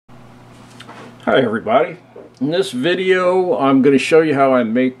Hi everybody. In this video I'm going to show you how I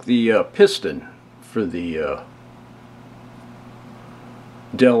make the piston for the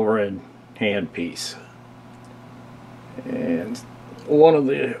Delrin handpiece. And one of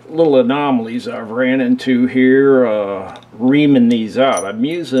the little anomalies I've ran into here reaming these out. I'm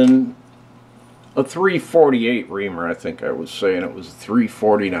using a 348 reamer. I think I was saying it was a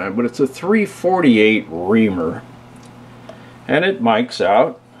 349, but it's a 348 reamer. And it mics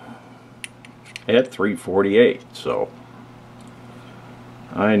out at 348, so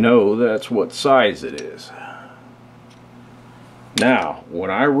I know that's what size it is. Now when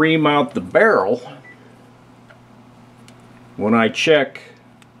I ream out the barrel, when I check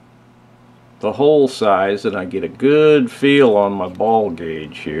the hole size and I get a good feel on my ball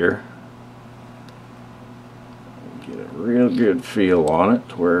gauge here, get a real good feel on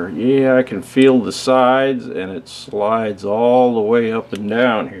it where, yeah, I can feel the sides and it slides all the way up and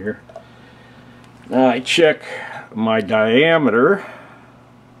down here. Now I check my diameter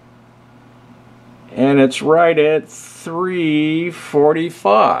and it's right at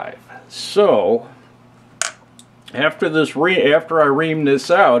 345. So after I ream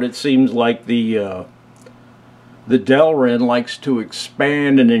this out, it seems like the Delrin likes to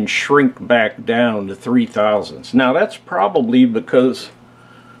expand and then shrink back down to 3/1000. Now that's probably because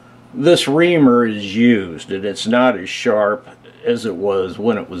this reamer is used and it's not as sharp as it was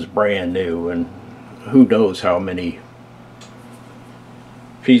when it was brand new, and who knows how many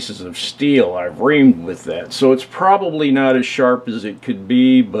pieces of steel I've reamed with that. So it's probably not as sharp as it could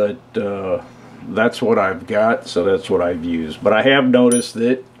be, but that's what I've got, so that's what I've used. But I have noticed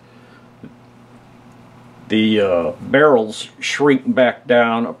that the barrels shrink back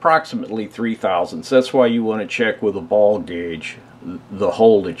down approximately 3/1000. That's why you want to check with a ball gauge the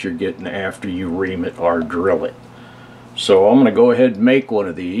hole that you're getting after you ream it or drill it. So I'm going to go ahead and make one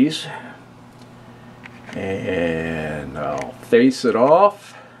of these, and I'll face it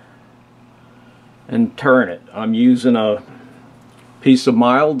off and turn it. I'm using a piece of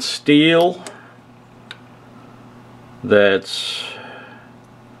mild steel that's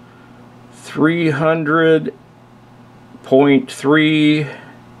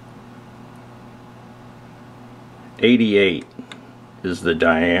 300.388 is the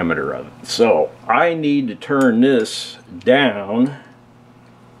diameter of it. So I need to turn this down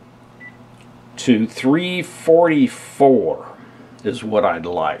to 344 is what I'd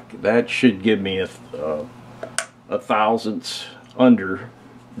like. That should give me a thousandth under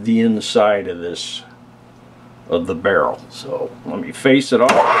the inside of this, of the barrel. So let me face it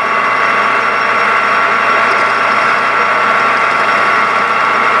off.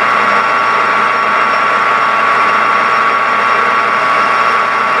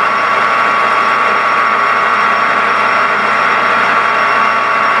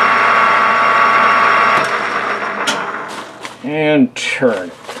 And turn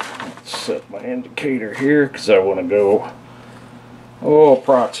it. Let's set my indicator here because I want to go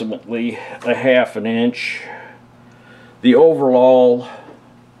approximately a half an inch. The overall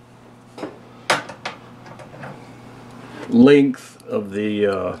length of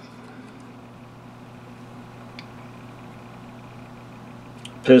the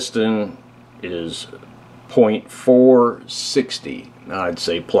piston is 0.460. Now I'd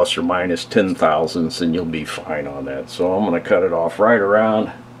say plus or minus 0.010, and you'll be fine on that. So I'm going to cut it off right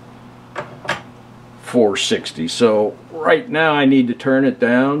around 460. So right now I need to turn it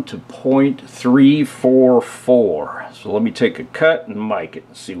down to 0.344. So let me take a cut and mic it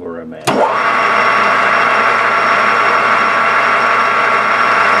and see where I'm at.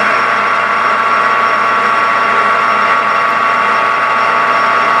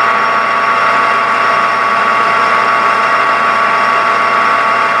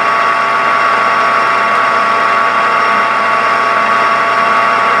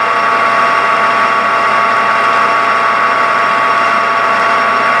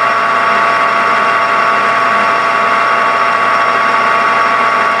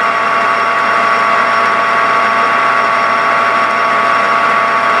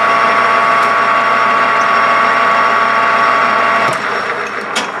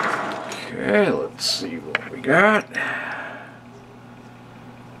 Okay, let's see what we got.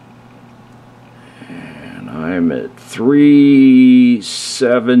 And I'm at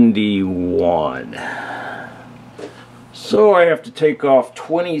 371. So I have to take off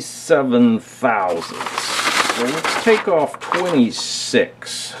 27 thousandths. So let's take off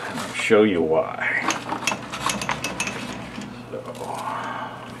 26. And I'll show you why. So,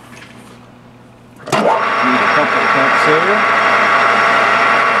 need a couple cuts here.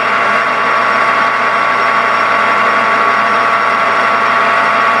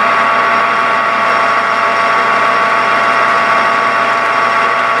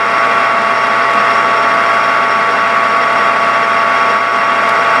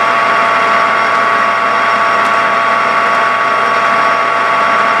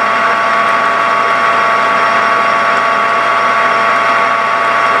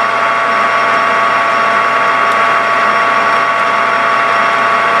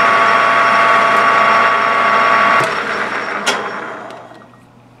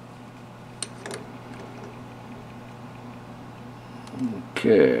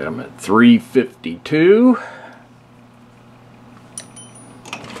 Okay, I'm at 352.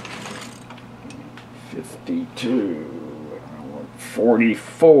 52. I want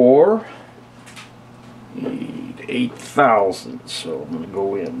 44. Need 8,000. So I'm going to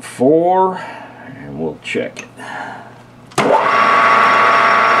go in 4 and we'll check it.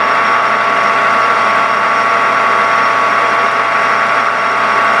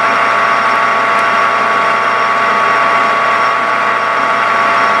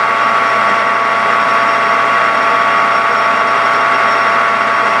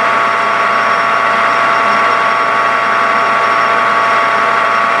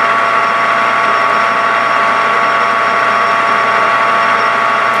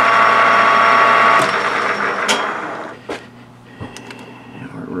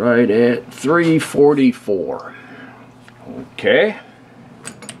 Right at 344. Okay.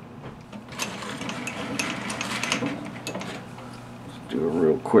 Let's do a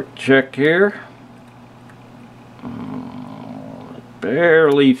real quick check here. It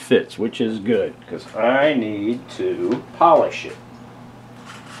barely fits, which is good because I need to polish it.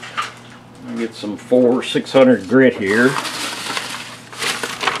 I'll get some 600 grit here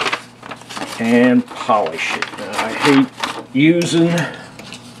and polish it. Now, I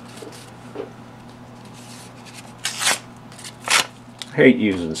hate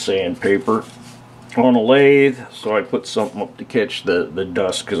using sandpaper on a lathe, so I put something up to catch the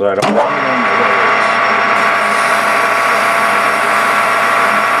dust because I don't want it on the lathe.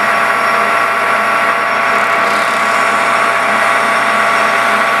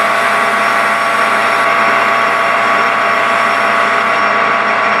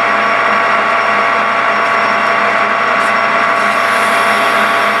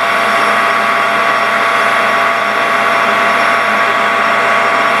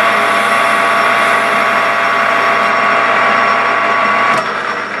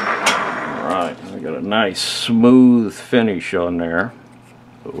 Nice smooth finish on there.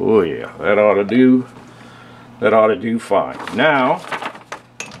 Oh yeah, that ought to do fine. Now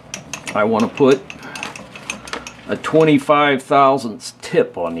I want to put a 25 thousandths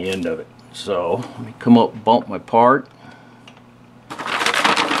tip on the end of it. So let me come up, bump my part,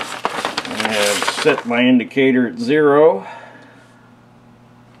 and set my indicator at 0.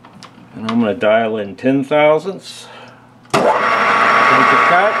 And I'm going to dial in 10 thousandths. Take a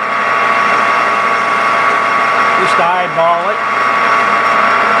cut. Just eyeball it.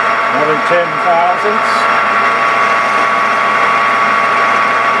 Another 10 thousandths.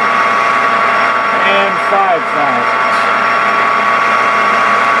 And 5 thousandths.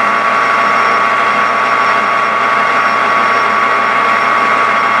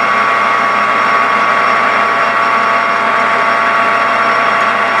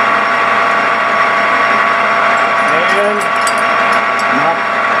 And knock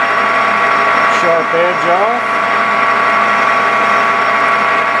sharp edge off.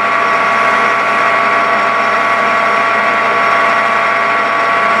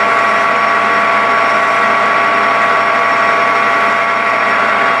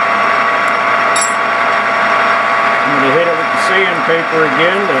 Sandpaper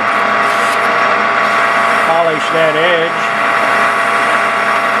again to polish that edge.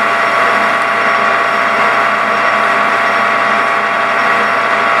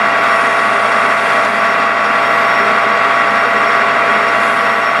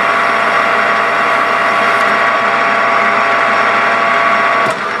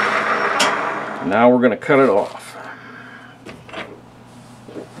 Now we're going to cut it off.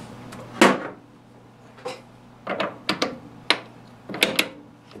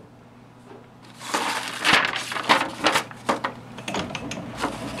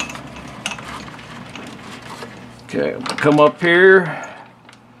 Okay, I'm gonna come up here,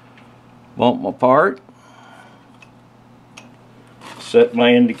 bump my part, set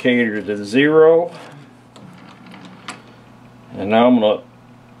my indicator to 0, and now I'm gonna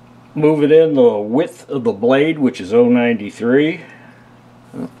move it in the width of the blade, which is 0.93.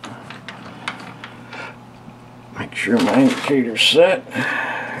 Make sure my indicator's set.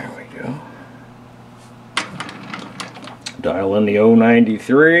 There we go. Dial in the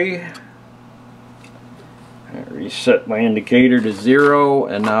 0.93. Reset my indicator to 0,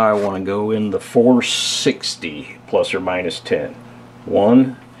 and now I want to go in the 460 plus or minus 10.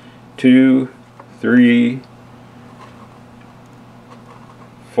 1, 2, 3,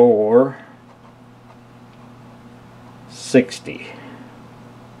 4, 60.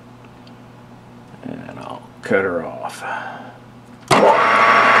 And I'll cut her off.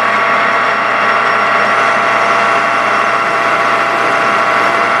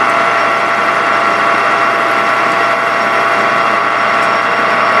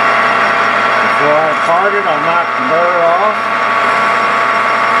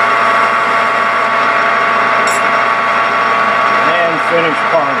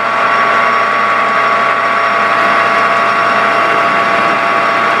 apart.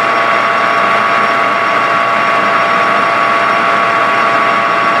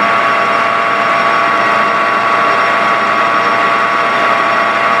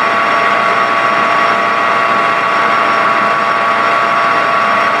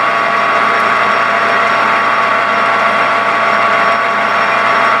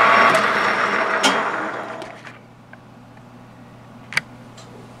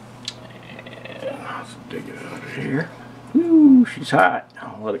 Dig it out of here. Ooh, she's hot.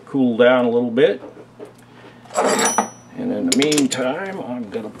 I'll let it cool down a little bit. And in the meantime, I'm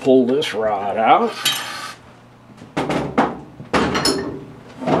going to pull this rod out.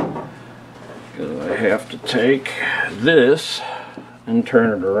 Because I have to take this and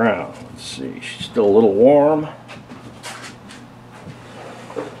turn it around. Let's see, she's still a little warm.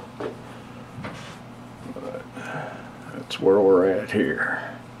 But that's where we're at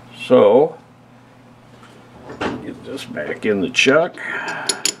here. So, get this back in the chuck.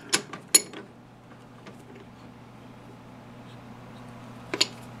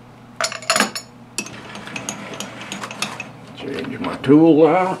 Change my tool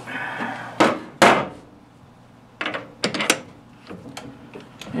out.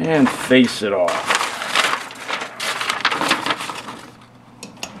 And face it off.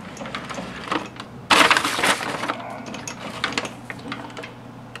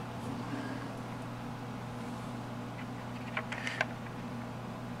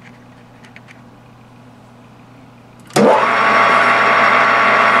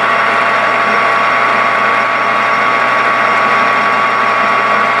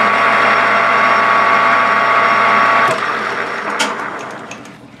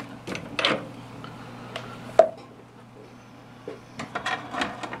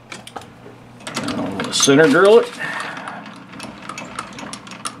 Center drill it.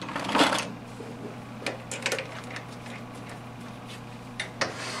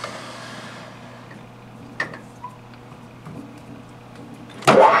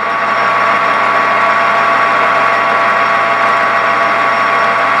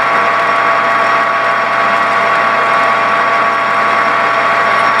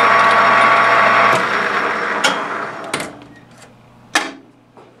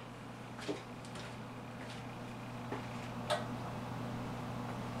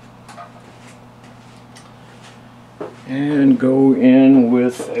 And go in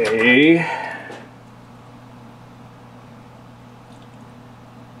with a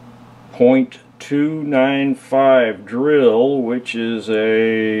 .295 drill, which is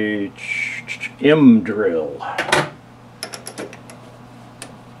a M drill.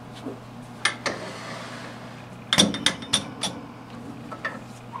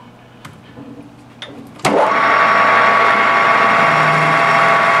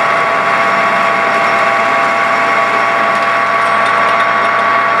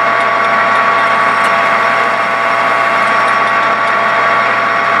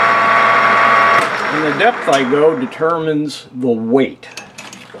 The depth I go determines the weight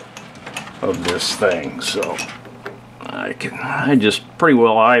of this thing, so I just pretty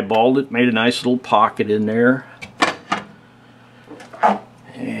well eyeballed it, made a nice little pocket in there,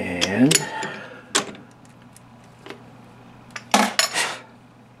 and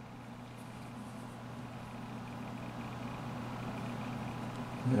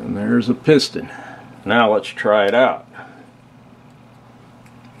there's a piston. Now let's try it out.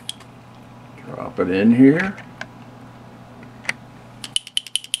 Drop it in here.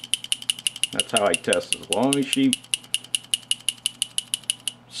 That's how I test it. As long as she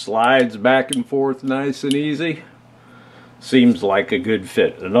slides back and forth nice and easy, seems like a good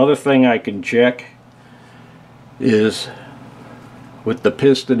fit. Another thing I can check is with the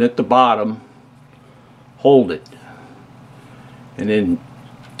piston at the bottom, hold it and then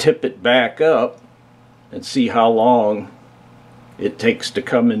tip it back up and see how long it takes to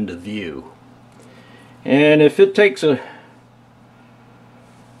come into view. And if it takes a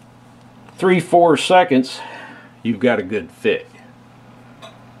 3-4 seconds, you've got a good fit.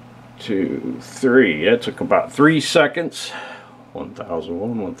 2, 3, that took about 3 seconds.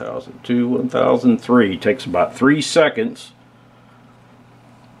 1001, 1002, 1003 takes about 3 seconds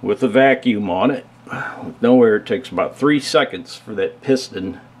with a vacuum on it. With no air, it takes about 3 seconds for that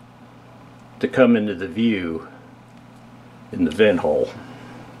piston to come into the view in the vent hole.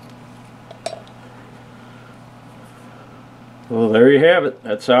 Well, there you have it.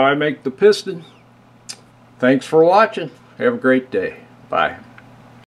 That's how I make the piston. Thanks for watching. Have a great day. Bye.